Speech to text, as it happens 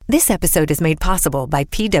This episode is made possible by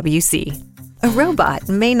PwC. A robot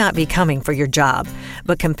may not be coming for your job,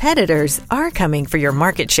 but competitors are coming for your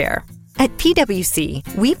market share. At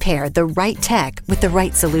PwC, we pair the right tech with the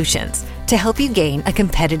right solutions to help you gain a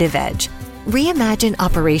competitive edge. Reimagine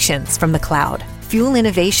operations from the cloud, fuel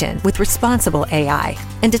innovation with responsible AI,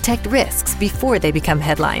 and detect risks before they become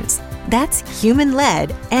headlines. That's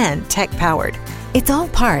human-led and tech-powered. It's all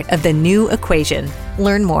part of The New Equation.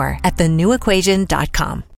 Learn more at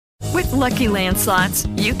thenewequation.com. With Lucky Land Slots,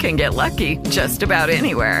 you can get lucky just about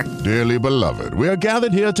anywhere. Dearly beloved, we are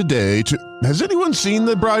gathered here today to... Has anyone seen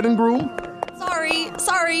the bride and groom?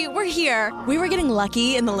 Sorry, we're here. We were getting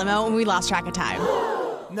lucky in the limo and we lost track of time.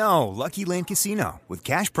 No, Lucky Land Casino, with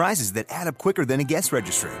cash prizes that add up quicker than a guest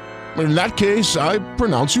registry. In that case, I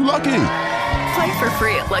pronounce you lucky. Play for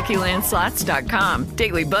free at LuckyLandSlots.com.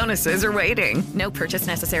 Daily bonuses are waiting. No purchase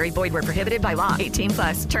necessary. Void where prohibited by law.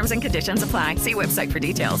 18+. Terms and conditions apply. See website for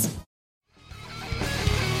details.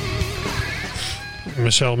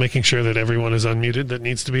 Michelle making sure that everyone is unmuted that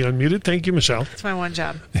needs to be unmuted. Thank you, Michelle. It's my one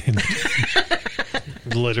job.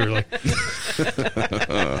 Literally.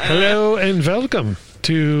 Hello and welcome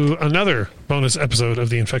to another bonus episode of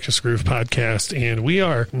the Infectious Grove Podcast, and we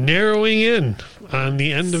are narrowing in on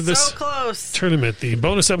the end of this tournament. The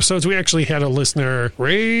bonus episodes, we actually had a listener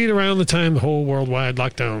right around the time the whole worldwide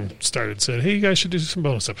lockdown started, said, hey, you guys should do some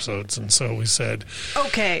bonus episodes, and so we said,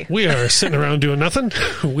 okay, we are sitting around doing nothing.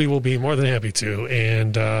 We will be more than happy to,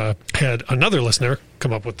 and had another listener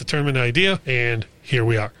come up with the tournament idea, and here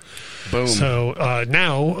we are. Boom. So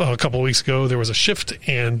now, a couple of weeks ago, there was a shift,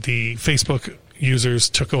 and the Facebook users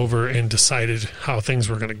took over and decided how things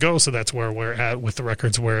were going to go. So that's where we're at with the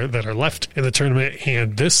records that are left in the tournament.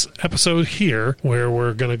 And this episode here, where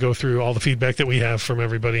we're going to go through all the feedback that we have from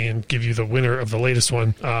everybody and give you the winner of the latest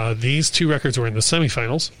one. These two records were in the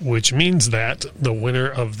semifinals, which means that the winner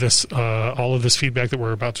of this, all of this feedback that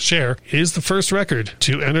we're about to share, is the first record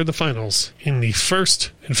to enter the finals in the first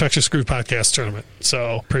Infectious Grove Podcast tournament.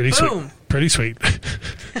 So pretty sweet. Pretty sweet.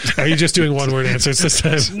 Are you just doing one-word answers this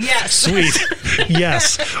time? Yes. Sweet.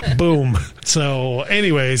 Yes. Boom. So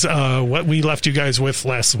anyways, what we left you guys with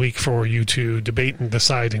last week for you to debate and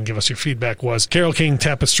decide and give us your feedback was Carole King,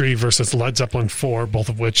 Tapestry versus Led Zeppelin 4, both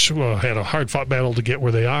of which had a hard-fought battle to get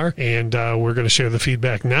where they are. And we're going to share the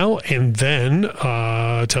feedback now and then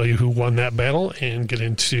tell you who won that battle and get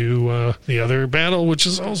into the other battle, which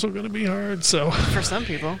is also going to be hard. So for some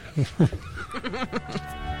people.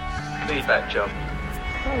 Feedback, John.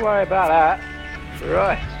 Don't worry about that.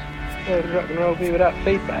 Right. Where would rock and roll be without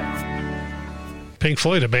feedback? Pink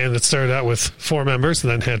Floyd, a band that started out with 4 members,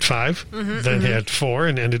 then had 5, then had 4,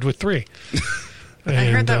 and ended with 3. And, I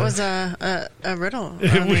heard that was a riddle on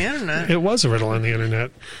the internet. It was a riddle on the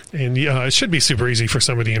internet. And it should be super easy for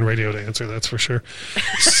somebody in radio to answer, that's for sure.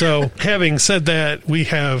 So, having said that, we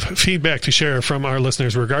have feedback to share from our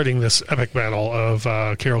listeners regarding this epic battle of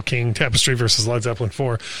Carole King, Tapestry versus Led Zeppelin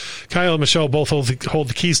 4. Kyle and Michelle both hold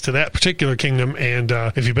the keys to that particular kingdom. And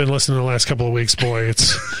if you've been listening the last couple of weeks, boy,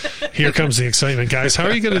 here comes the excitement. Guys, how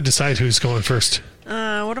are you going to decide who's going first?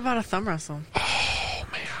 What about a thumb wrestle? Oh,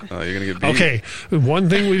 man. Oh, you're going to get beat. Okay, one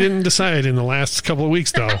thing we didn't decide in the last couple of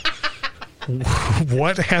weeks, though.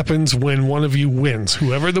 What happens when one of you wins?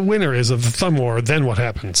 Whoever the winner is of the thumb war, then what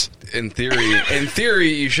happens? In theory,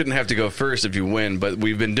 you shouldn't have to go first if you win, but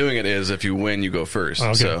we've been doing it as if you win, you go first.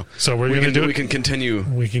 Okay. So we're going to do it. We can continue.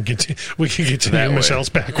 We can continue Michelle's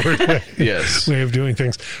backward way. Yes. Way of doing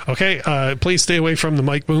things. Okay, please stay away from the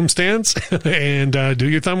mic boom stands and do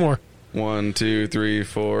your thumb war. 1, 2, 3,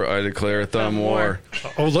 4. I declare thumb war.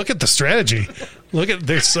 Oh, look at the strategy. Look at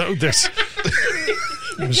there's. Digging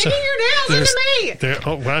your nails into me.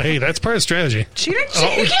 Oh, well, hey, that's part of strategy. Cheating.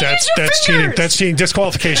 Oh, that's cheating. That's cheating.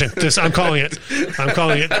 Disqualification. I'm calling it.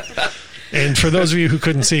 And for those of you who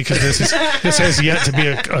couldn't see, because this has yet to be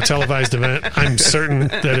a televised event, I'm certain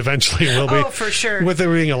that eventually it will be. Oh, for sure. With there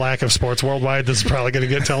being a lack of sports worldwide, this is probably going to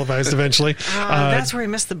get televised eventually. That's where he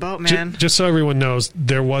missed the boat, man. Just so everyone knows,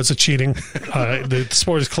 there was a cheating. The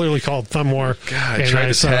sport is clearly called thumb war. God, I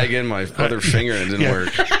tried to tag in my other finger and it didn't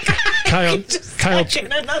work. Kyle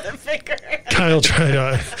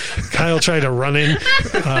tried to run in,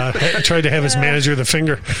 tried to have his manager, the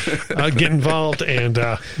finger, get involved, and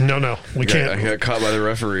no, we can't. I got caught by the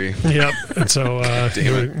referee. Yep, and so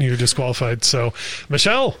you're disqualified. So,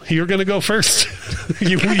 Michelle, you're going to go first.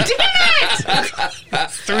 Damn it!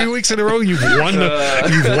 3 weeks in a row, you've won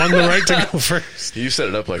the right to go first. You set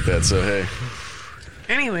it up like that, so hey.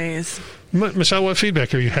 Anyways. Michelle, what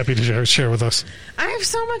feedback are you happy to share with us? I have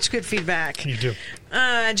so much good feedback. You do.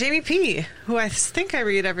 Jamie P., who I think I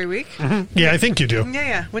read every week. Mm-hmm. Yeah, I think you do.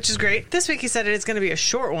 Yeah, which is great. This week he said it's going to be a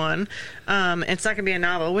short one. It's not going to be a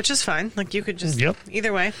novel, which is fine. Like, you could just...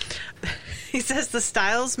 Either way. He says the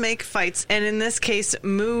styles make fights, and in this case,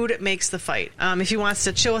 mood makes the fight. If he wants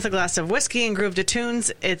to chill with a glass of whiskey and groove to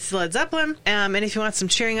tunes, it's Led Zeppelin. And if he wants some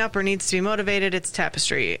cheering up or needs to be motivated, it's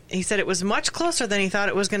Tapestry. He said it was much closer than he thought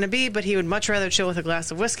it was going to be, but he would much rather chill with a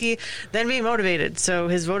glass of whiskey than be motivated. So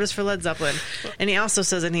his vote is for Led Zeppelin. And he also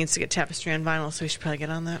says it needs to get Tapestry on vinyl, so we should probably get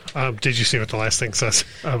on that. Did you see what the last thing says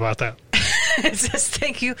about that? It says,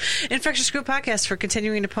 thank you, Infectious Grove Podcast, for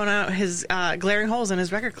continuing to point out his glaring holes in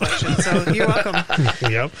his record collection. So you're welcome.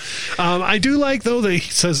 Yep. I do like, though, that he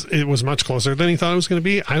says it was much closer than he thought it was going to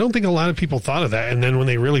be. I don't think a lot of people thought of that. And then when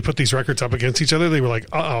they really put these records up against each other, they were like,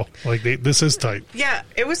 uh-oh, like this is tight. Yeah,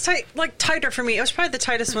 it was tight, like tighter for me. It was probably the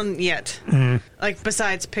tightest one yet. Mm-hmm. Like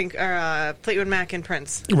besides Fleetwood Mac and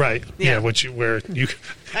Prince. Right. Yeah,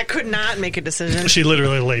 I could not make a decision. She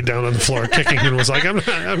literally laid down on the floor kicking and was like,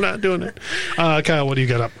 I'm not doing it. Kyle, what do you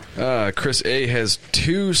got up? Chris A. has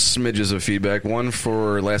 2 smidges of feedback, one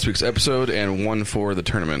for last week's episode and one for the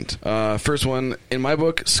tournament. First one, in my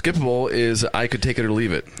book, skippable is I Could Take It or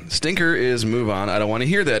Leave It. Stinker is Move On, I Don't Want to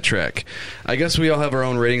Hear That Track. I guess we all have our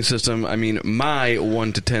own rating system. I mean, my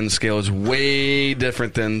 1 to 10 scale is way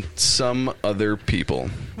different than some other people.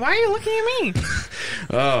 Why are you looking at me?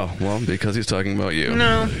 Oh, well, because he's talking about you.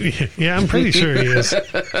 No. Yeah, I'm pretty sure he is.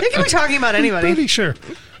 He can be talking about anybody. Pretty sure.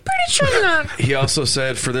 Pretty sure not. He also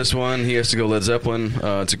said for this one, he has to go Led Zeppelin.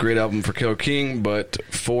 It's a great album for Carole King, but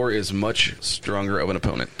 4 is much stronger of an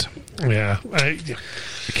opponent. Yeah. I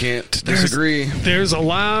can't disagree. There's a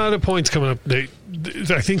lot of points coming up.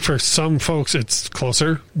 I think for some folks it's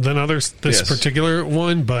closer than others, this particular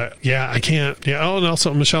one, but yeah, I can't. Yeah. Oh, and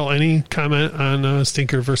also, Michelle, any comment on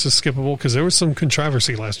Stinker versus Skippable? Because there was some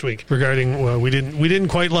controversy last week regarding, we didn't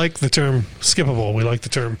quite like the term skippable. We like the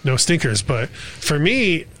term no stinkers, but for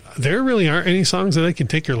me, there really aren't any songs that I can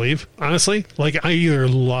take or leave, honestly. Like, I either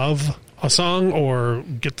love a song or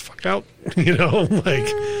get the fuck out,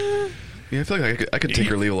 like... Yeah, I feel like I could take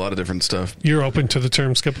or leave a lot of different stuff. You're open to the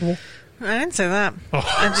term skippable? I didn't say that. Oh.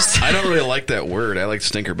 I don't really like that word. I like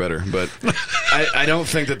stinker better, but I don't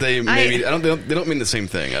think that they maybe they don't mean the same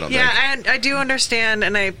thing. I don't think. Yeah, I do understand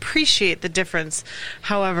and I appreciate the difference.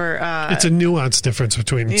 However, it's a nuanced difference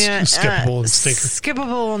between skippable and stinker.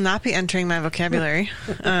 Skippable will not be entering my vocabulary.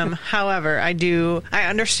 However, I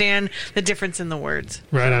understand the difference in the words.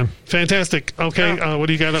 Right on. Fantastic. Okay, what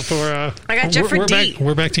do you got up for? I got Jeffrey D.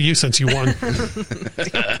 We're back to you since you won.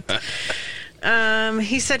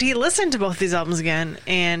 He said he listened to both these albums again,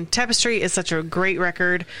 and Tapestry is such a great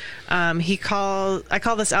record. I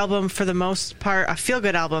call this album, for the most part, a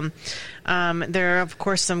feel-good album. There are, of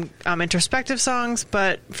course, some introspective songs,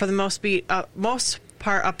 but for the most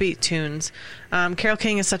part, upbeat tunes. Carole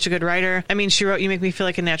King is such a good writer. I mean, she wrote You Make Me Feel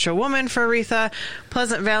Like a Natural Woman for Aretha,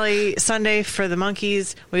 Pleasant Valley Sunday for the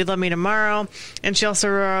Monkees, Will You Love Me Tomorrow, and she also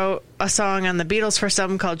wrote a song on the Beatles' first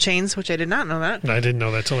album called Chains, which I did not know that. I didn't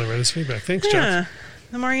know that till I read his feedback. Thanks, Jeff.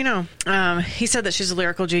 The more you know. He said that she's a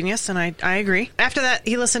lyrical genius, and I agree. After that,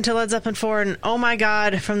 he listened to Led Zeppelin 4, and oh my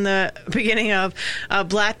God, from the beginning of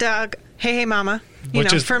Black Dog, Hey Hey Mama.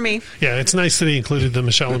 For me. Yeah, it's nice that he included the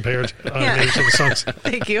Michelle impaired names of the songs.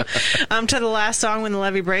 Thank you. To the last song, When the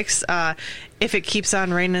Levee Breaks, If It Keeps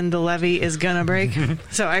on Raining, the levee is gonna break.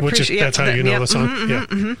 So I appreciate that's how you know the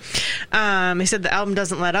song. He said the album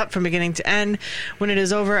doesn't let up from beginning to end. When it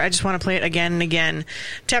is over, I just want to play it again and again.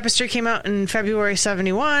 Tapestry came out in February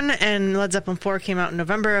 71, and Led Zeppelin 4 came out in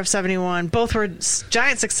November of 71. Both were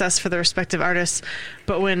giant success for their respective artists,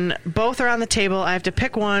 but when both are on the table, I have to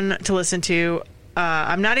pick one to listen to.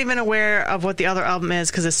 I'm not even aware of what the other album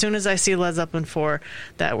is, because as soon as I see Led Zeppelin 4,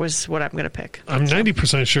 that was what I'm going to pick. I'm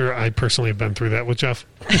 90% sure I personally have been through that with Jeff.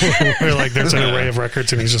 Where like there's an array of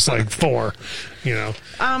records and he's just like 4,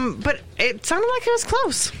 But it sounded like it was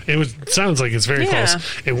close. It sounds like it's very close.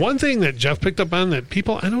 And one thing that Jeff picked up on that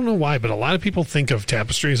people, I don't know why, but a lot of people think of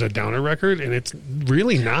Tapestry as a downer record, and it's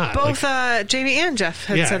really not. Both Jamie and Jeff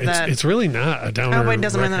had said that. It's really not a downer record. Oh, wait,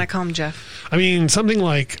 doesn't mean that I call him Jeff. I mean, something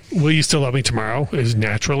like Will You Still Love Me Tomorrow is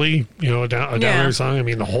naturally, a downer song. I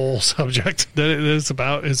mean, the whole subject that it is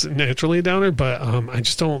about is naturally a downer, but I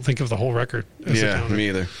just don't think of the whole record as a downer. Me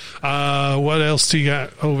either. What else do you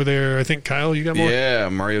got over there? I think, Kyle, you got more? Yeah,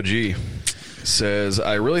 Mario G says,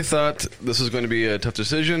 I really thought this was going to be a tough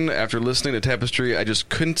decision. After listening to Tapestry, I just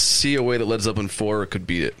couldn't see a way that Led Zeppelin 4 could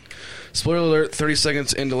beat it. Spoiler alert, 30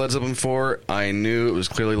 seconds into Led Zeppelin 4, I knew it was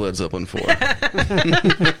clearly Led Zeppelin 4.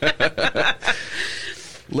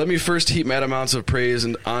 Let me first heap mad amounts of praise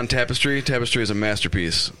on Tapestry. Tapestry is a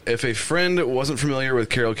masterpiece. If a friend wasn't familiar with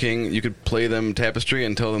Carole King, you could play them Tapestry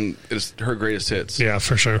and tell them it's her greatest hits. Yeah,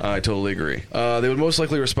 for sure. I totally agree. They would most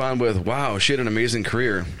likely respond with, wow, she had an amazing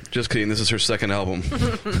career. Just kidding, this is her second album.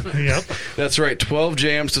 Yep. That's right, 12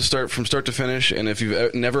 jams to start from start to finish, and if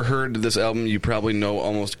you've never heard this album, you probably know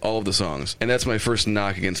almost all of the songs. And that's my first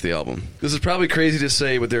knock against the album. This is probably crazy to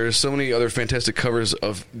say, but there are so many other fantastic covers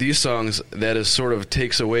of these songs that is sort of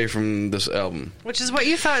takes away from this album. Which is what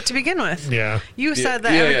you thought to begin with. Yeah. You said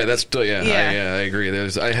that. I agree.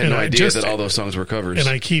 I had no idea that all those songs were covers. And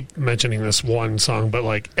I keep mentioning this one song, but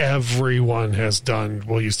like everyone has done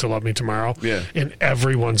Will You Still Love Me Tomorrow? Yeah. And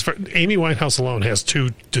everyone's... Amy Winehouse alone has 2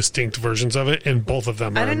 distinct versions of it, and both of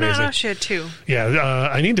them are amazing. I did not know she had 2. Yeah,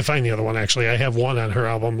 I need to find the other one, actually. I have one on her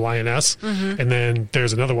album, Lioness, and then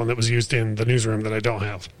there's another one that was used in The Newsroom that I don't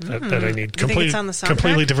have, that I need. You think it's on the soundtrack?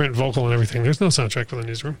 Completely different vocal and everything. There's no soundtrack for The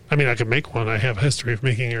Newsroom. I mean, I could make one. I have a history of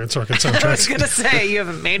making Aaron Sorkin soundtracks. I was going to say, you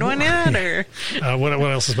haven't made one yet? Or what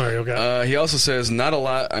else has Mario got? He also says, not a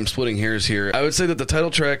lot. I'm splitting hairs here. I would say that the title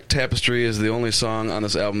track, Tapestry, is the only song on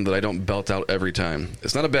this album that I don't belt out every time.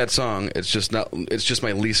 It's not a bad song. It's just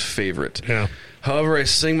my least favorite. Yeah. However, I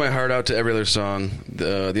sing my heart out to every other song.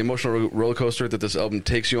 The emotional roller coaster that this album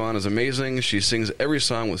takes you on is amazing. She sings every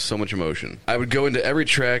song with so much emotion. I would go into every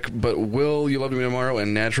track, but Will You Love Me Tomorrow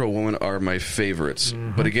and Natural Woman are my favorites.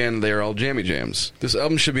 But again, they are all jammy jams. This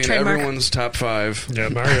album should be in everyone's top 5. Yeah,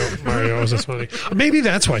 Mario is this funny. Maybe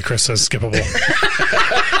that's why Chris says skippable.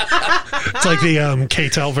 It's like the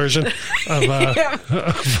K-Tel version of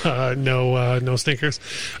no stinkers.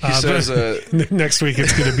 He says next week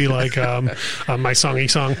it's going to be like my songy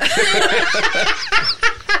song.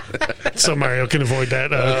 So Mario can avoid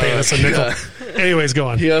that paying us a nickel. Anyways, go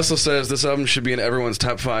on. He also says this album should be in everyone's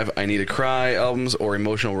top 5 I Need to Cry albums or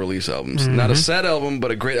emotional release albums. Not a sad album,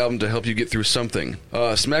 but a great album to help you get through something.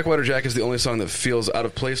 Smack Water Jack is the only song that feels out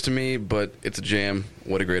of place to me, but it's a jam.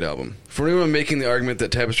 What a great album. For anyone making the argument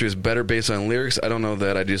that Tapestry is better based on lyrics, I don't know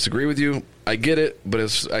that I disagree with you. I get it, but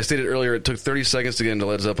as I stated earlier, it took 30 seconds to get into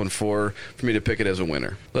Led Zeppelin 4 for me to pick it as a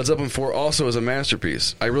winner. Led Zeppelin 4 also is a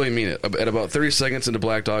masterpiece. I really mean it. At about 30 seconds into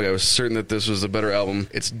Black Dog, I was certain that this was a better album.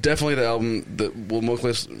 It's definitely the album that will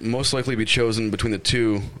most likely be chosen between the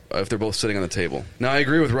two if they're both sitting on the table. Now, I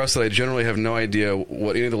agree with Russ that I generally have no idea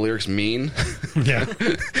what any of the lyrics mean Yeah.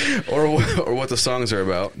 or what the songs are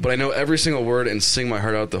about, but I know every single word and sing my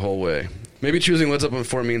heart out the whole way. Maybe choosing Led Zeppelin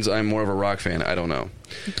 4 means I'm more of a rock fan. I don't know.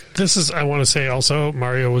 I want to say also,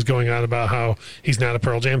 Mario was going on about how he's not a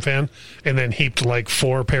Pearl Jam fan, and then heaped like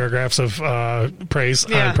 4 paragraphs of praise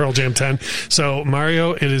on Pearl Jam 10. So,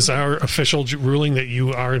 Mario, it is our official ruling that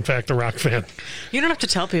you are, in fact, a rock fan. You don't have to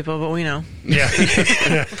tell people, but we know. Yeah.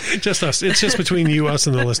 Yeah. Just us. It's just between you, us,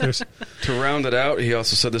 and the listeners. To round it out, he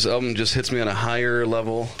also said this album just hits me on a higher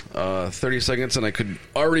level. 30 seconds, and I could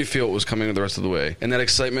already feel it was coming the rest of the way. And that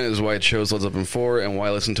excitement is why I chose Led Zeppelin 4 and why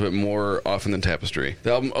I listen to it more often than Tapestry.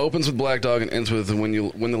 The album opens with Black Dog and ends with When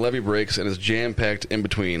the Levee Breaks and is jam-packed in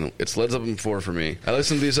between. It's Led Zeppelin 4 for me. I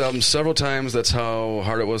listened to these albums several times. That's how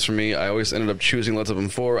hard it was for me. I always ended up choosing Led Zeppelin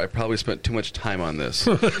 4. I probably spent too much time on this.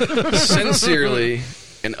 Sincerely,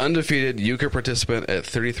 an undefeated Euchre participant at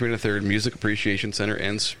 33 1/3 Music Appreciation Center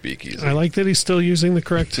and Speakeasy. I like that he's still using the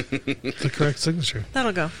correct signature.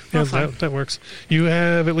 That'll go. Yeah, that works. You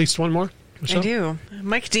have at least one more? Michelle? I do.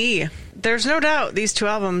 Mike D. There's no doubt these 2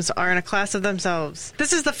 albums are in a class of themselves.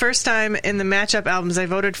 This is the first time in the matchup albums I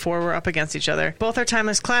voted for were up against each other. Both are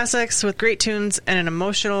timeless classics with great tunes and an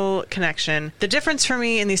emotional connection. The difference for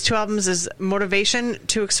me in these 2 albums is motivation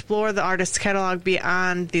to explore the artist's catalog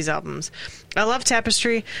beyond these albums. I love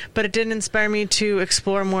Tapestry, but it didn't inspire me to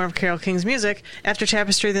explore more of Carole King's music. After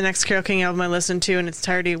Tapestry, the next Carole King album I listened to in its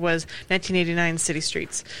entirety was 1989's City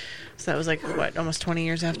Streets. So that was like, almost 20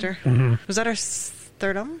 years after? Mm-hmm. Was that her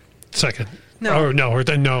 3rd album? Second. No. Oh,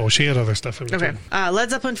 no, she had other stuff in between. Okay. Led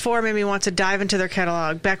Zeppelin 4 made me want to dive into their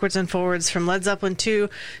catalog, backwards and forwards, from Led Zeppelin 2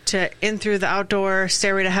 to In Through the Outdoor,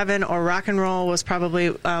 Stairway to Heaven, or Rock and Roll was probably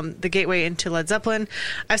the gateway into Led Zeppelin.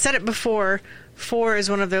 I've said it before, 4 is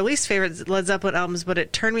one of their least favorite Led Zeppelin albums, but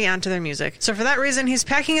it turned me onto their music. So for that reason, he's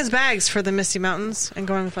packing his bags for the Misty Mountains and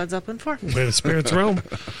going with Led Zeppelin 4. Where the spirits roam.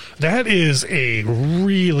 That is a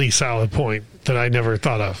really solid point that I never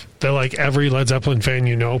thought of. That like every Led Zeppelin fan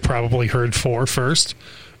you know probably heard 4 first,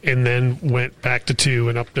 and then went back to 2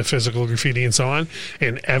 and up to Physical Graffiti and so on.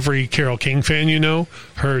 And every Carole King fan you know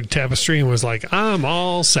heard Tapestry and was like, I'm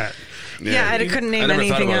all set. Yeah, I couldn't name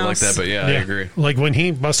anything else. I never thought about it like that, but yeah, I agree. Like when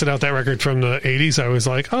he busted out that record from the 80s, I was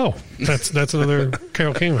like, oh, that's another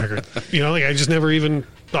Carole King record. You know, like I just never even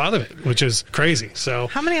thought of it, which is crazy. So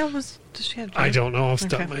how many albums Does she have? I don't know off the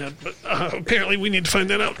top of my head, but apparently we need to find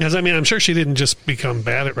that out. Because I'm sure she didn't just become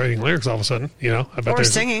bad at writing lyrics all of a sudden. I bet or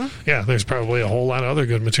singing. Yeah, there's probably a whole lot of other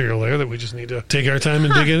good material there that we just need to take our time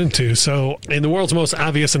and dig into. So, in the world's most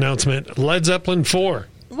obvious announcement, Led Zeppelin 4.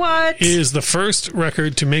 What? Is the first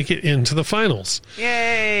record to make it into the finals.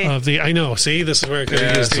 Yay. I know. See, this is where I could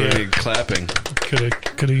have used the clapping.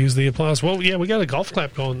 Could have used the applause. Well, yeah, we got a golf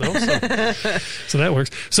clap going, though. So that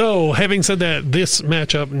works. So, having said that, this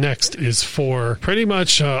matchup next is for pretty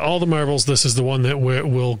much all the marbles. This is the one that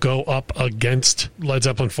will go up against Led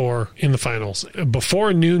Zeppelin 4 in the finals.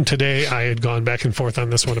 Before noon today, I had gone back and forth on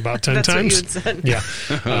this one about 10 That's times. What you had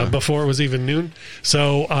said. Yeah. Before it was even noon.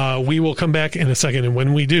 So, we will come back in a second, and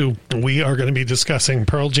when we do, we are going to be discussing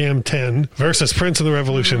Pearl Jam 10 versus Prince of the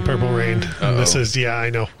Revolution, Purple Rain. And this is, I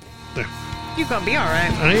know. There. You're going to be all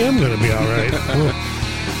right. I am going to be all right.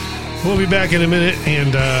 We'll be back in a minute,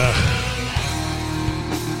 and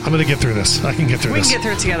I'm going to get through this. I can get through this. We can get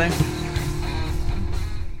through it together.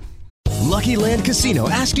 Lucky Land Casino,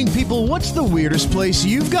 asking people, what's the weirdest place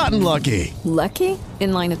you've gotten lucky? Lucky?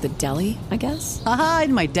 In line at the deli, I guess? Aha,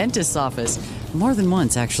 in my dentist's office. More than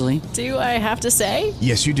once, actually. Do I have to say?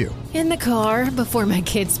 Yes, you do. In the car before my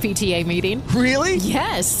kids' PTA meeting. Really?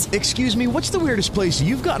 Yes. Excuse me, what's the weirdest place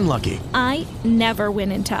you've gotten lucky? I never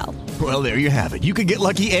win and tell. Well, there you have it. You can get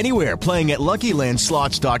lucky anywhere, playing at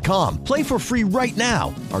LuckyLandSlots.com. Play for free right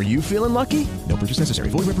now. Are you feeling lucky? No purchase necessary.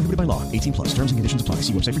 Void where prohibited by law. 18+. Terms and conditions apply.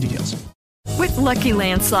 See website for details. With Lucky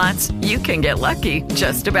Land Slots, you can get lucky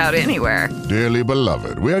just about anywhere. Dearly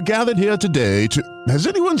beloved, we are gathered here today to... Has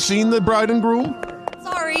anyone seen the bride and groom?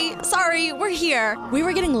 Sorry, we're here. We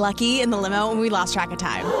were getting lucky in the limo and we lost track of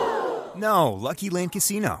time. No, Lucky Land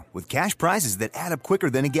Casino, with cash prizes that add up quicker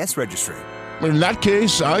than a guest registry. In that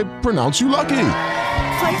case, I pronounce you lucky.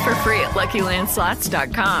 Play for free at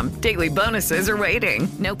LuckyLandSlots.com. Daily bonuses are waiting.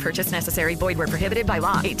 No purchase necessary. Void where prohibited by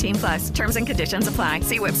law. 18+. Terms and conditions apply.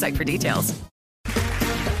 See website for details.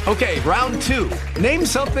 Okay, round two. Name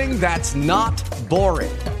something that's not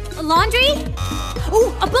boring. A laundry?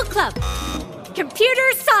 Ooh, a book club.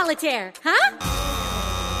 Computer solitaire, huh?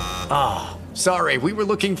 Ah, sorry. We were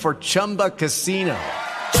looking for Chumba Casino.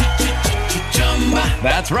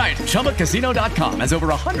 That's right. ChumbaCasino.com has over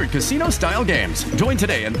 100 casino-style games. Join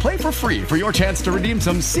today and play for free for your chance to redeem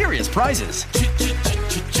some serious prizes.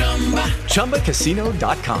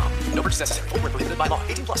 ChumbaCasino.com. No purchase necessary. Void where prohibited by law.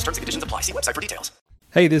 18+. Terms and conditions apply. See website for details.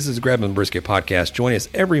 Hey, this is Grab and Brisket Podcast. Join us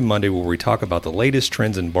every Monday where we talk about the latest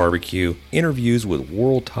trends in barbecue, interviews with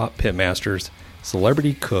world top pitmasters,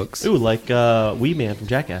 celebrity cooks. Ooh, like Wee Man from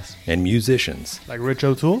Jackass. And musicians. Like Rich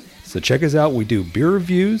O'Toole. So check us out. We do beer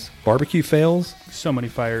reviews, barbecue fails. So many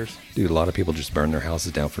fires. Dude, a lot of people just burn their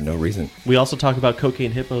houses down for no reason. We also talk about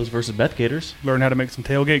cocaine hippos versus meth gators. Learn how to make some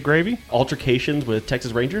tailgate gravy. Altercations with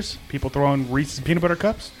Texas Rangers. People throwing Reese's peanut butter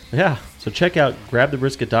cups. Yeah. So check out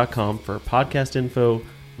grabthebrisket.com for podcast info,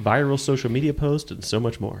 viral social media posts, and so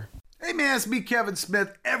much more. Hey man, it's me, Kevin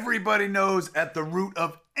Smith. Everybody knows at the root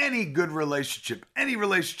of any good relationship, any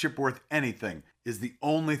relationship worth anything, is the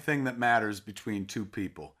only thing that matters between two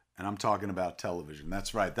people. And I'm talking about television.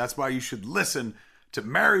 That's right. That's why you should listen to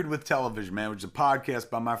Married with Television, man, which is a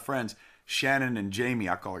podcast by my friends Shannon and Jamie,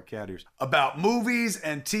 I call her cat ears, about movies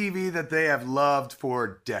and TV that they have loved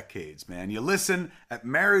for decades, man. You listen at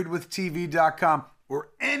marriedwithtv.com or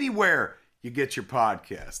anywhere you get your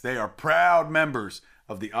podcast. They are proud members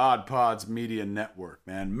of the Odd Pods Media Network,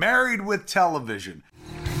 man. Married with Television.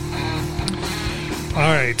 All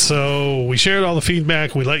right, so we shared all the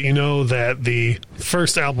feedback. We let you know that the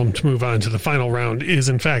first album to move on to the final round is,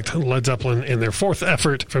 in fact, Led Zeppelin in their fourth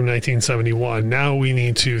effort from 1971. Now we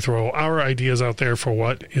need to throw our ideas out there for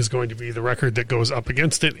what is going to be the record that goes up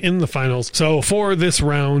against it in the finals. So for this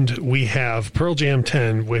round, we have Pearl Jam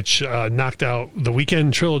 10, which knocked out the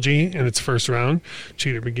Weeknd trilogy in its first round.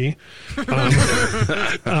 Cheater McGee.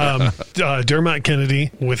 Dermot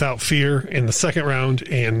Kennedy, Without Fear, in the second round.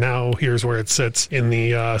 And now here's where it sits in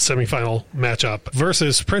the semifinal matchup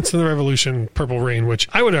versus Prince and the Revolution, Purple Rain, which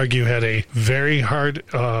I would argue had a very hard,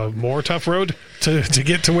 more tough road to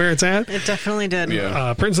get to where it's at. It definitely did.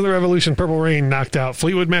 Yeah. Prince of the Revolution, Purple Rain knocked out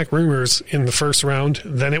Fleetwood Mac Rumors in the first round.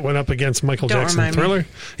 Then it went up against Michael Jackson Thriller.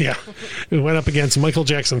 Yeah. It went up against Michael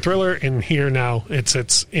Jackson Thriller, and here now it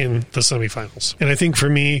sits in the semifinals. And I think for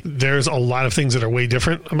me, there's a lot of things that are way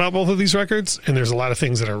different about both of these records, and there's a lot of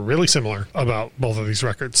things that are really similar about both of these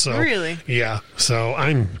records. So really? Yeah. So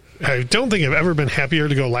I don't think I've ever been happier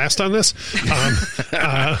to go last on this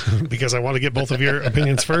because I want to get both of your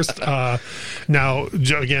opinions first. Now,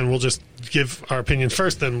 again, we'll just give our opinions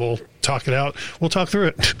first, then we'll talk it out. We'll talk through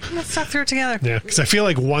it. Let's talk through it together. Yeah, because I feel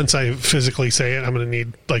like once I physically say it, I'm going to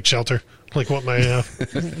need like shelter. Like what my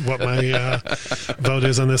vote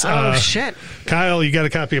is on this. Shit. Kyle, you got a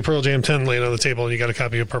copy of Pearl Jam 10 laying on the table, and you got a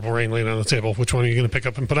copy of Purple Rain laying on the table. Which one are you going to pick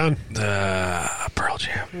up and put on? Pearl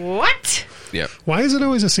Jam. What? Yep. Why is it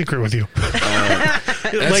always a secret with you?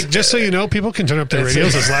 Like, just so you know, people can turn up their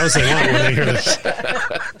radios as loud as they want when they hear this.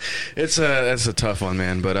 That's a tough one,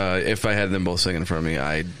 man. But if I had them both singing in front of me,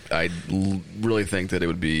 I'd really think that it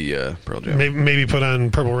would be Pearl Jam. Maybe put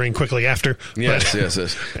on Purple Rain quickly after. Yes.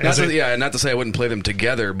 Not to say I wouldn't play them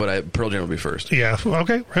together, but Pearl Jam would be first. Yeah.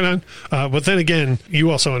 Okay. Right on. But then again,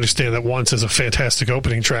 you also understand that Once is a fantastic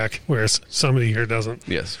opening track, whereas somebody here doesn't.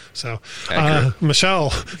 Yes. So,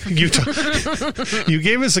 Michelle, you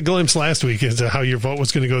gave us a glimpse last week as to how your vote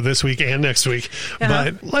was going to go this week and next week.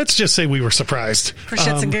 Uh-huh. But let's just say we were surprised. For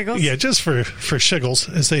shits and giggles? Yeah, just for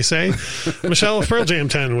shiggles, as they say. Michelle, Pearl Jam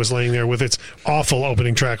 10 was laying there with its awful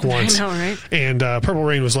opening track Once. I know, right? And Purple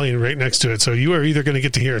Rain was laying right next to it. So you are either going to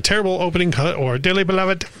get to hear a terrible opening cut or Dearly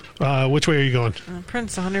Beloved. Which way are you going?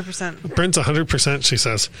 Prince, 100%. Prince, 100%, she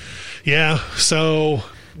says. Yeah, so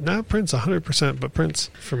not Prince 100%, but Prince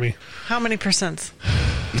for me. How many percents?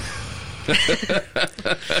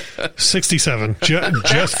 67.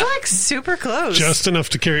 That's like super close. Just enough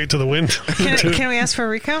to carry it to the wind. Can we ask for a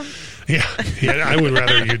recount? Yeah, I would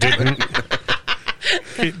rather you didn't.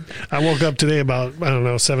 I woke up today about,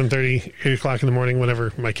 7:30, 8 o'clock in the morning,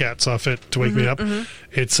 whenever my cat saw fit to wake me up. Mm-hmm.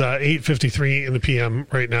 It's 8:53 in the PM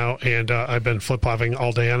right now, and I've been flip-flopping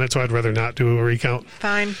all day on it, so I'd rather not do a recount.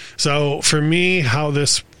 Fine. So for me, how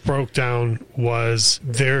this broke down was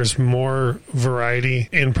there's more variety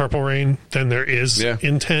in Purple Rain than there is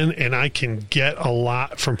in 10, and I can get a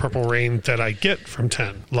lot from Purple Rain that I get from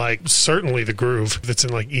 10. Like, certainly the groove that's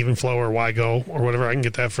in like Even Flow or Why Go or whatever, I can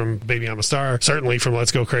get that from Baby I'm a Star, certainly from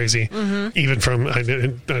Let's Go Crazy, even from, I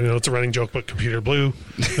know it's a running joke, but Computer Blue,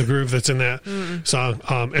 the groove that's in that song.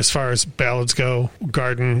 As far as ballads go,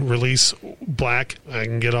 Garden, Release, Black, I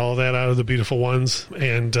can get all that out of the Beautiful Ones,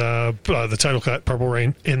 and the title cut, Purple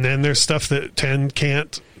Rain. And then there's stuff that 10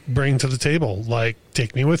 can't bring to the table, like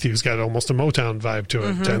Take Me With You. It's got almost a Motown vibe to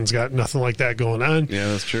it. 10's got nothing like that going on. Yeah,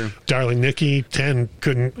 that's true. Darling Nikki, 10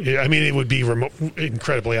 couldn't, I mean, it would be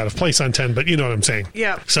incredibly out of place on 10, but you know what I'm saying.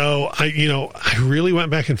 Yeah. So I really went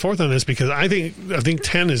back and forth on this because I think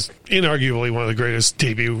 10 is inarguably one of the greatest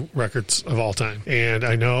debut records of all time. And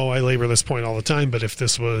I know I labor this point all the time, but if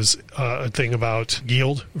this was a thing about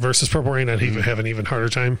Yield versus Purple Rain, I'd have an even harder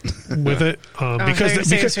time with it.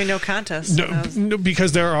 Because no contest. No,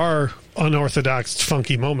 because there are unorthodox,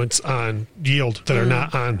 funky moments on Yield that are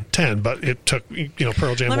not on 10, but it took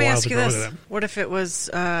Pearl Jam a while to grow into that. What if it was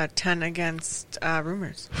 10 against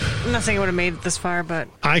Rumors? I'm not saying it would have made it this far, but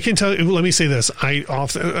I can tell you. Let me say this: I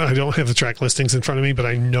don't have the track listings in front of me, but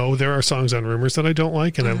I know there are songs on Rumors that I don't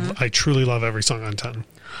like, and I truly love every song on 10.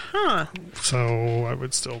 Huh? So I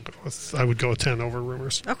would go with 10 over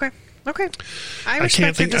Rumors. Okay. I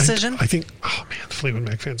respect your decision. I think, oh man, the Fleetwood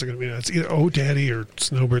Mac fans are going to be nuts. Either Oh Daddy or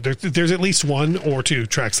Snowbird. There's at least one or two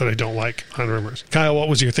tracks that I don't like on Rumors. Kyle, what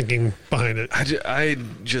was your thinking behind it? I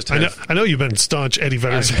know you've been staunch Eddie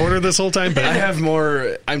Vedder supporter this whole time, but I have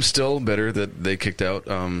more. I'm still bitter that they kicked out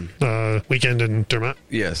Weeknd and Dermot.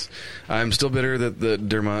 Yes, I'm still bitter that the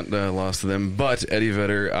Dermot lost to them. But Eddie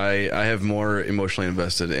Vedder, I have more emotionally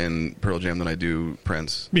invested in Pearl Jam than I do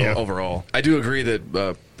Prince. Overall, I do agree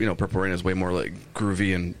that. Purple Rain is way more like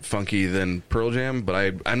groovy and funky than Pearl Jam, but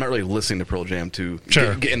I'm not really listening to Pearl Jam to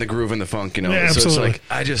get in the groove and the funk, Yeah, so absolutely.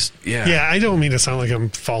 it's like Yeah, I don't mean to sound like I'm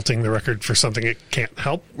faulting the record for something it can't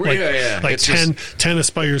help. Like 10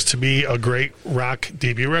 aspires to be a great rock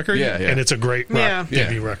debut record, and it's a great rock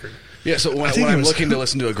debut record. Yeah, so when I'm looking to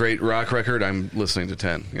listen to a great rock record, I'm listening to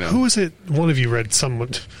 10. Who was it? One of you read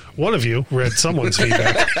someone's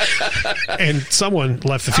feedback, and someone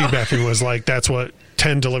left the feedback and was like, "That's what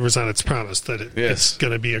 10 delivers on its promise, that it's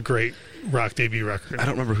going to be a great rock debut record." I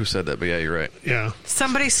don't remember who said that, but yeah, you're right. Yeah.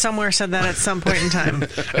 Somebody somewhere said that at some point in time.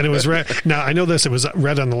 And it was read. Now, I know this. It was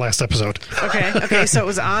read on the last episode. Okay. So it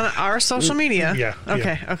was on our social media. Yeah.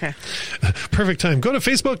 Okay. Perfect time. Go to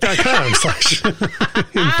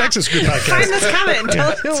facebook.com/Infectious Grove Podcast. Find this comment and tell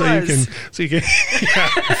us who it was. So you can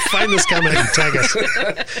find this comment and tag us.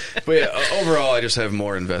 But overall, I just have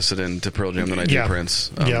more invested into Pearl Jam than I do Prince.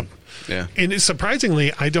 Yeah. And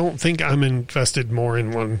surprisingly, I don't think I'm invested more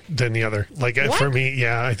in one than the other. other. Like for me,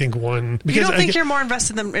 yeah, I think one. Because you don't think you're more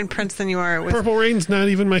invested in Prince than you are with Purple Rain's not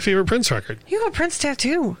even my favorite Prince record. You have a Prince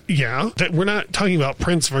tattoo. Yeah, we're not talking about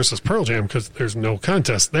Prince versus Pearl Jam because there's no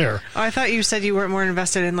contest there. Oh, I thought you said you weren't more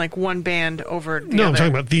invested in like one band over the No, other. I'm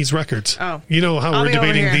talking about these records. Oh. You know how we're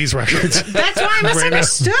debating these records. That's why I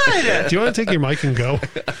misunderstood. Do you want to take your mic and go?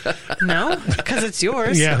 No, because it's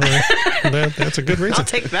yours. Yeah, that's a good reason. I'll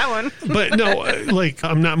take that one. But no, like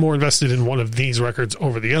I'm not more invested in one of these records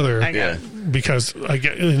over the other. Because I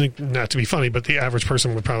get, not to be funny, but the average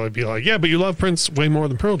person would probably be like, yeah, but you love Prince way more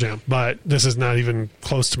than Pearl Jam. But this is not even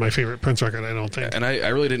close to my favorite Prince record, I don't think. And I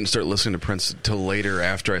really didn't start listening to Prince till later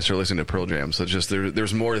after I started listening to Pearl Jam. So just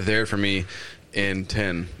there's more there for me in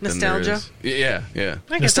 10 nostalgia. Yeah.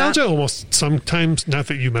 Nostalgia almost sometimes, not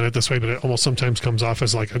that you meant it this way, but it almost sometimes comes off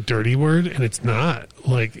as like a dirty word, and it's not.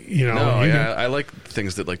 Like, I like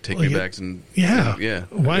things that like take me back and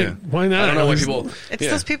why not? I don't know why people. It's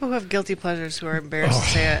those people who have guilty pleasures who are embarrassed to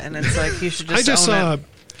say it, and it's like you should just. I just own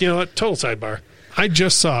saw, total sidebar. I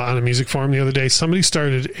just saw on a music forum the other day, somebody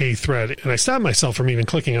started a thread, and I stopped myself from even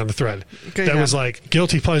clicking on the thread. Was like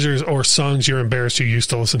guilty pleasures or songs you're embarrassed you used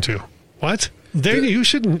to listen to. What? You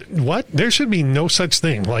shouldn't. What? There should be no such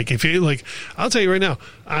thing. Like if you like, I'll tell you right now,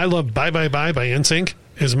 I love "Bye Bye Bye" by NSYNC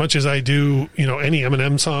as much as I do, any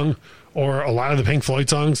Eminem song or a lot of the Pink Floyd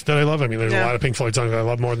songs that I love. I mean, there's a lot of Pink Floyd songs that I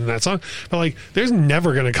love more than that song. But like, there's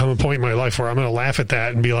never going to come a point in my life where I'm going to laugh at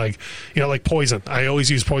that and be like, like Poison. I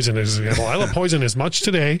always use Poison as an example. I love Poison as much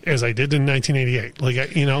today as I did in 1988. Like,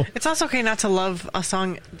 it's also okay not to love a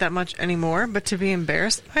song that much anymore, but to be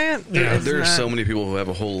embarrassed by it. Yeah, there are so many people who have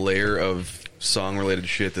a whole layer of song related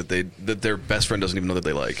shit that their best friend doesn't even know that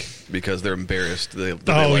they like because they're embarrassed. They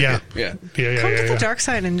like it. Yeah. Come to the dark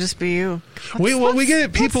side and just be you. We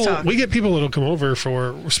get people that'll come over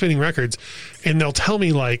for spinning records, and they'll tell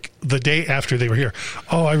me like the day after they were here,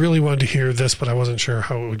 oh, I really wanted to hear this, but I wasn't sure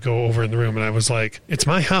how it would go over in the room. And I was like, it's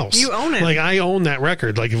my house. You own it. Like I own that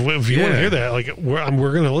record. Like if you want to hear that, like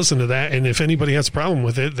we're going to listen to that. And if anybody has a problem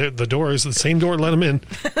with it, the door is the same door. Let them in.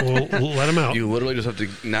 We'll let them out. You literally just have to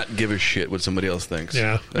not give a shit what somebody else thinks.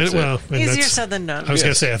 Yeah. Easier said than done. I was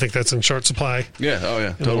going to say, I think that's in short supply. Yeah. Oh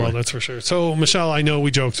yeah. Totally. World, that's for sure. So Michelle, I know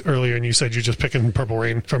we joked earlier, and you said you're just picking Purple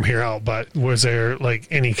Rain from here out, but was there like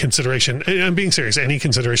any consideration? I'm being serious. Any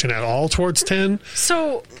consideration at all towards 10?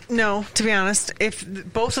 So no, to be honest, if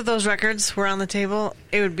both of those records were on the table,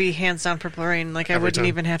 it would be hands down Purple Rain. Like I wouldn't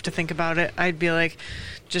even have to think about it. I'd be like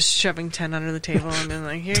just shoving 10 under the table and then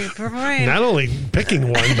like, here, Purple Rain. Not only picking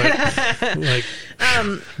one, but like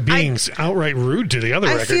being outright rude to the other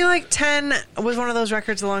record. I feel like 10 was one of those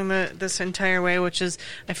records along this entire way, which is,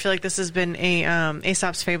 I feel like this has been a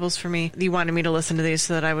Aesop's Fables for me. You wanted me to listen to these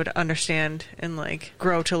so that I would understand and like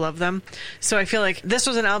grow to love them. So I feel like this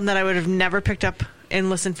was an album that I would have never picked up and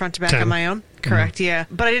listened front to back 10. on my own. Correct, yeah.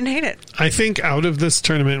 But I didn't hate it. I think out of this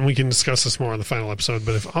tournament, and we can discuss this more on the final episode,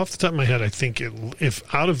 but if off the top of my head, I think if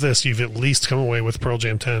out of this, you've at least come away with Pearl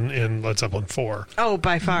Jam 10 and Led Zeppelin 4. Oh,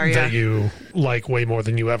 by far, yeah. That you like way more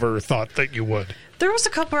than you ever thought that you would. There was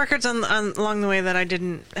a couple records along the way that I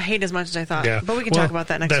didn't hate as much as I thought. Yeah. But we can talk about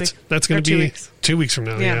that next week. That's going to be 2 weeks. 2 weeks from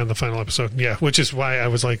now, in the final episode. Yeah, which is why I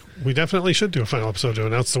was like, we definitely should do a final episode to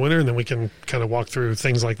announce the winner, and then we can kind of walk through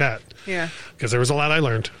things like that. Yeah. Because there was a lot I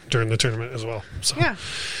learned during the tournament as well. So. Yeah.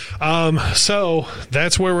 So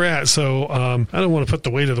that's where we're at. So I don't want to put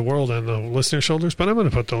the weight of the world on the listener's shoulders, but I'm going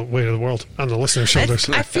to put the weight of the world on the listener's shoulders.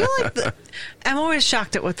 I feel like I'm always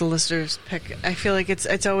shocked at what the listeners pick. I feel like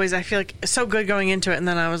it's always, I feel like so good going into it, and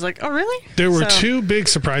then I was like, oh, really? There were two big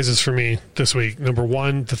surprises for me this week. Number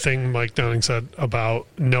one, the thing Mike Downing said about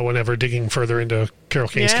no one ever digging further into Carole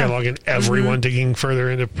King's catalog and everyone digging further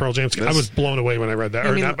into Pearl Jam's. I was blown away when I read that.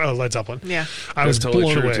 Not Led Zeppelin. Yeah. I was totally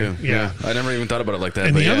blown away. Too. Yeah. I never even thought about it like that.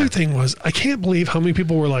 And the other thing was, I can't believe how many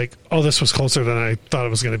people were like, oh, this was closer than I thought it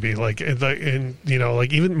was going to be. Like, and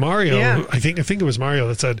like even Mario, I think it was Mario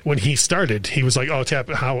that said when he started, he was like, oh,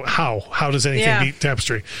 how does anything beat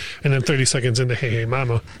Tapestry? And then 30 seconds into Hey Hey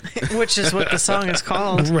Mama. Which is what the song is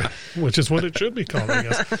called. Right. Which is what it should be called, I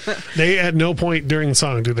guess. They at no point during the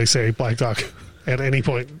song do they say Black Dog. At any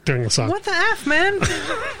point during the song. What the F, man?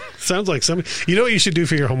 Sounds like somebody. You know what you should do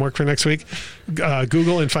for your homework for next week?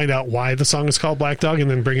 Google and find out why the song is called Black Dog, and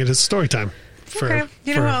then bring it as story time. Okay.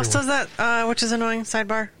 You know who else does that, which is annoying?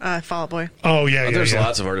 Sidebar? Fall Out Boy. Oh, yeah, There's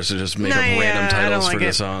lots of artists who just make up random titles for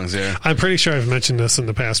the songs, I'm pretty sure I've mentioned this in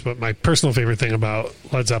the past, but my personal favorite thing about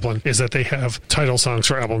Led Zeppelin is that they have title songs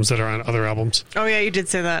for albums that are on other albums. Oh, yeah, you did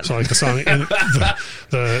say that. So, like the song, and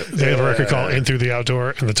they have a record called In Through the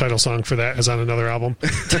Outdoor, and the title song for that is on another album.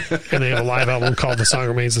 And they have a live album called The Song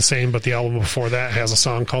Remains the Same, but the album before that has a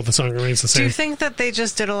song called The Song Remains the Same. Do you think that they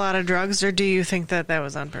just did a lot of drugs, or do you think that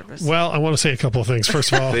was on purpose? Well, I want to say a couple of things.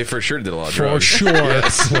 First of all, they for sure did a lot of drugs. For sure,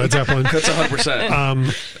 yes. Led Zeppelin. That's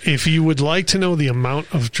 100%. If you would like to know the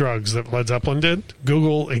amount of drugs that Led Zeppelin did,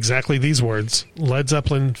 Google exactly these words: Led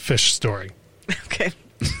Zeppelin fish story. Okay.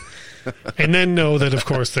 And then know that, of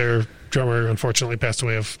course, their drummer unfortunately passed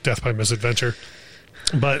away of death by misadventure.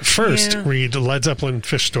 But first, read Led Zeppelin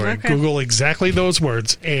fish story. Okay. Google exactly those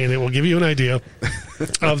words, and it will give you an idea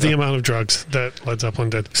of the amount of drugs that Led Zeppelin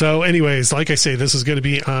did. So anyways, like I say, this is going to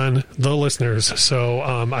be on the listeners. So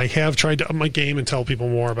I have tried to up my game and tell people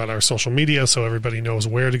more about our social media so everybody knows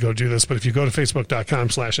where to go do this. But if you go to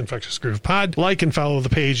facebook.com/infectiousgroovepod, like and follow the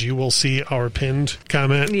page, you will see our pinned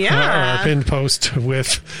comment, our pinned post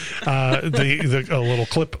with a little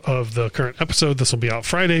clip of the current episode. This will be out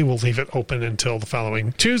Friday. We'll leave it open until the following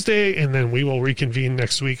Tuesday, and then we will reconvene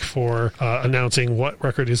next week for announcing what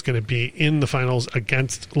record is going to be in the finals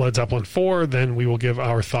against Led Zeppelin 4. Then we will give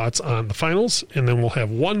our thoughts on the finals, and then we'll have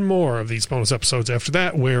one more of these bonus episodes after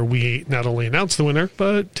that where we not only announce the winner,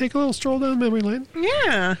 but take a little stroll down memory lane.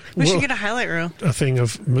 Yeah. We should get a highlight reel. A thing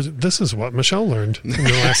of, this is what Michelle learned in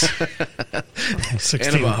the last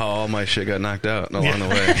 16. And about how all my shit got knocked out along the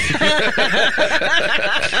way.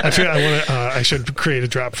 I feel I should create a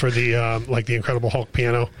drop for the the Incredible Hulk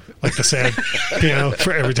piano, like the sad piano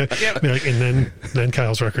for every time. Yep. And then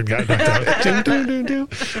Kyle's record got knocked out. Dun, dun, dun, dun.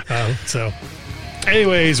 So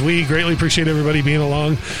anyways, we greatly appreciate everybody being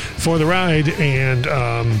along for the ride, and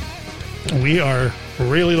we are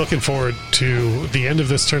really looking forward to the end of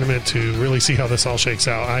this tournament to really see how this all shakes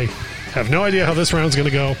out. I have no idea how this round's going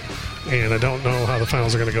to go, and I don't know how the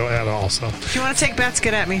finals are going to go at all. So if you want to take bets,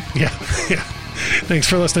 get at me. Yeah. Thanks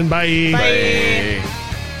for listening. Bye. Bye.